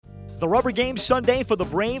The rubber game Sunday for the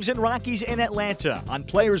Braves and Rockies in Atlanta. On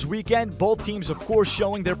Players Weekend, both teams, of course,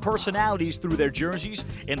 showing their personalities through their jerseys.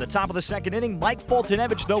 In the top of the second inning, Mike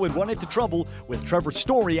Foltynewicz, though, had run into trouble with Trevor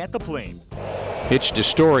Story at the plate. Pitch to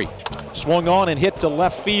Story. Swung on and hit to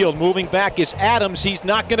left field. Moving back is Adams. He's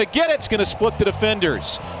not going to get it. It's going to split the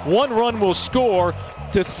defenders. One run will score.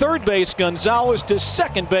 To third base, Gonzalez. To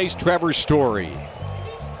second base, Trevor Story.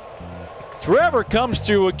 Trevor comes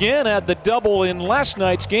through again, had the double in last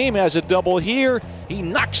night's game, has a double here. He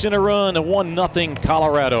knocks in a run, a 1-0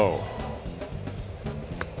 Colorado.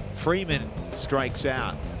 Freeman strikes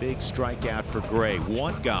out. Big strikeout for Gray.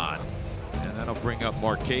 One gone. And that'll bring up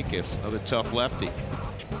Markakis, another tough lefty.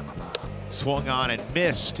 Swung on and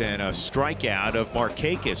missed, and a strikeout of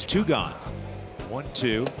Markakis. Two gone.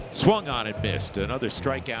 1-2. Swung on and missed. Another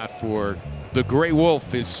strikeout for the Gray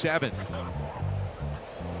Wolf, is 7.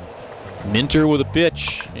 Minter with a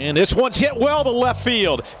pitch, and this one's hit well to left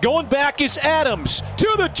field. Going back is Adams to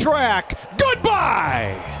the track.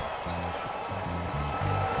 Goodbye!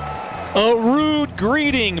 A rude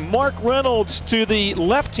greeting, Mark Reynolds to the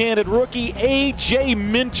left-handed rookie A.J.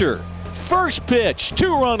 Minter. First pitch,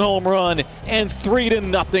 2-run home run, and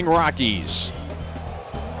 3-0 Rockies.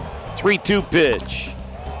 3-2 pitch.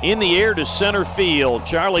 In the air to center field.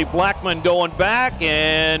 Charlie Blackmon going back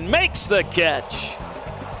and makes the catch.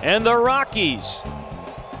 And the Rockies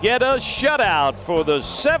get a shutout for the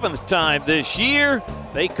 7th time this year.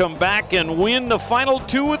 They come back and win the final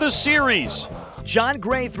 2 of the series. John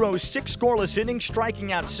Gray throws 6 scoreless innings,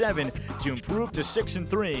 striking out 7 to improve to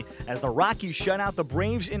 6-3 as the Rockies shut out the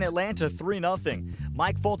Braves in Atlanta 3-0.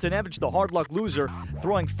 Mike Foltynewicz, the hard luck loser,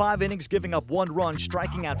 throwing 5 innings, giving up 1 run,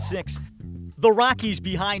 striking out 6. The Rockies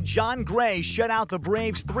behind John Gray shut out the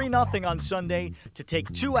Braves 3-0 on Sunday to take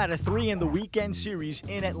 2 out of 3 in the weekend series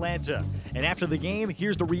in Atlanta. And after the game,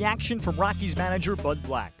 here's the reaction from Rockies manager Bud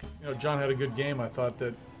Black. You know, John had a good game. I thought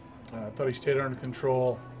he stayed under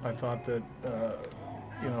control. I thought that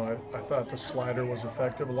I thought the slider was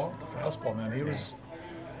effective along with the fastball. Man, he was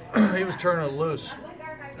turning it loose.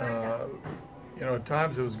 At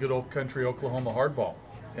times it was good old country Oklahoma hardball,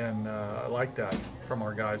 and I like that from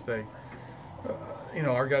our guys.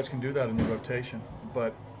 Our guys can do that in the rotation.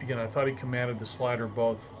 But again, I thought he commanded the slider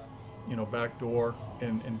both, back door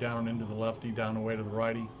and down into the lefty, down away to the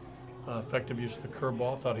righty. Effective use of the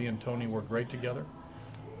curveball. Thought he and Tony worked great together.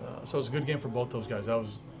 So it was a good game for both those guys. That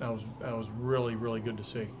was really, really good to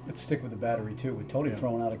see. Let's stick with the battery too. With Tony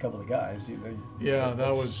throwing out a couple of guys.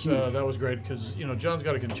 That was great because John's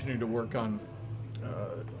got to continue to work on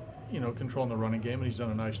controlling the running game, and he's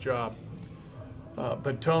done a nice job.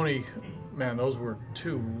 But Tony, man, those were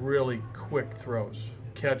 2 really quick throws,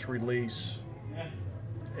 catch, release,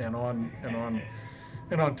 and on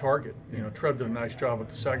target. Trev did a nice job with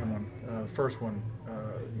the second one. The first one,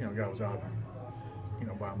 guy was out,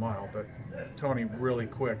 by a mile. But Tony really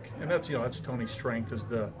quick, and that's Tony's strength is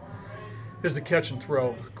the catch and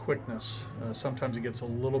throw quickness. Sometimes he gets a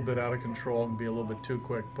little bit out of control and be a little bit too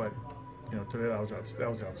quick, but today that was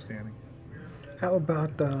outstanding. How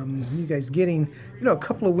about you guys getting a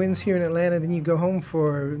couple of wins here in Atlanta, then you go home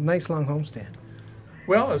for a nice long homestand?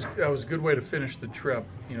 Well, that was a good way to finish the trip.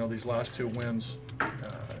 These last 2 wins.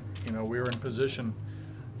 We were in position,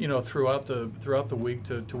 throughout the week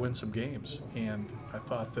to win some games, and I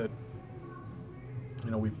thought that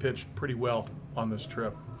we pitched pretty well on this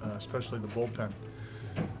trip, especially the bullpen.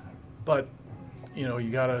 But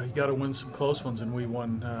you gotta win some close ones, and we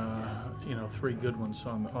won 3 good ones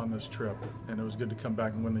on this trip, and it was good to come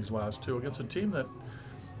back and win these last 2 against a team that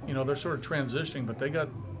they're sort of transitioning, but they had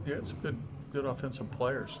some good offensive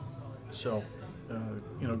players. So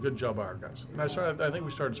good job by our guys. And I think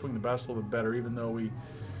we started to swing the bat a little bit better, even though we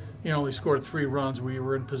only scored 3 runs. We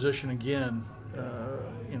were in position again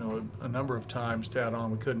a number of times to add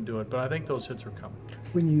on. We couldn't do it, but I think those hits are coming.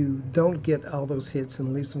 When you don't get all those hits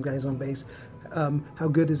and leave some guys on base, how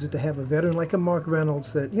good is it to have a veteran like a Mark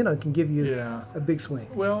Reynolds that can give you a big swing?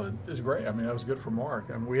 Well, it's great. I mean, that was good for Mark.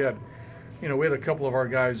 I mean, we had a couple of our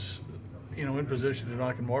guys in position to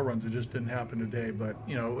knock in more runs. It just didn't happen today. But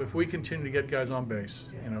if we continue to get guys on base,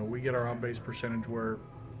 we get our on base percentage where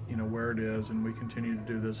it is, and we continue to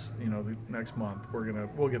do this the next month,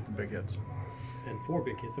 we'll get the big hits. And 4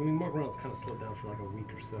 big hits. I mean, Mark Reynolds kind of slowed down for like a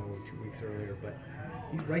week or so, 2 weeks earlier, but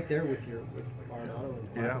he's right there with Arenado.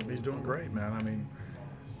 Yeah, he's doing great, man. I mean,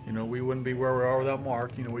 we wouldn't be where we are without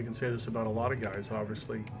Mark. We can say this about a lot of guys,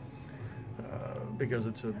 obviously, because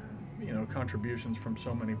it's contributions from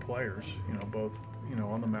so many players. Both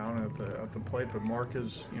on the mound and at the plate. But Mark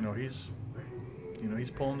is, he's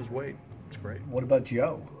pulling his weight. It's great. What about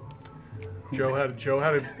Joe? Joe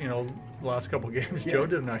had last couple games, Joe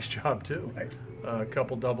did a nice job too. Right. A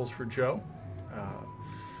couple doubles for Joe.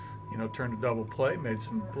 You know, turned a double play,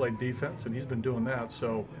 played defense, and he's been doing that.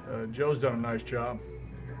 So Joe's done a nice job.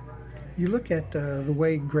 You look at the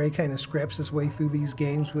way Gray kind of scraps his way through these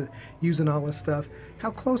games with using all this stuff. How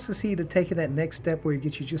close is he to taking that next step where he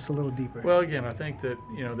gets you just a little deeper? Well, again, I think that,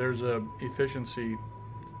 you know, there's a efficiency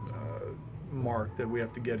mark that we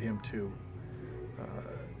have to get him to.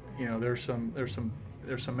 You know, there's some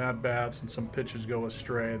at bats and some pitches go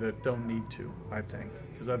astray that don't need to, I think,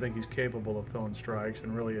 because I think he's capable of throwing strikes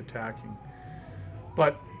and really attacking.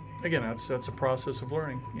 But again, that's a process of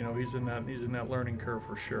learning. You know, he's in that learning curve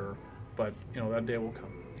for sure. But you know, that day will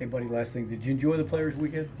come. Hey, buddy, last thing. Did you enjoy the Players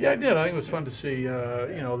Weekend? Yeah, I did. I think it was fun to see. You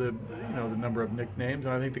know, the number of nicknames,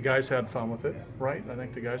 and I think the guys had fun with it. Right? I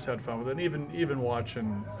think the guys had fun with it. And even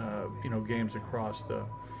watching, you know, games across the.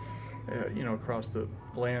 You know, across the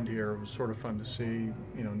land here, it was sort of fun to see,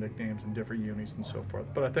 you know, nicknames and different unis and so forth.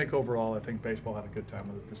 But I think overall, I think baseball had a good time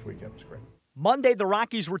with it this weekend. It was great. Monday, the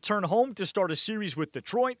Rockies return home to start a series with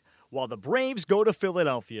Detroit, while the Braves go to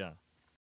Philadelphia.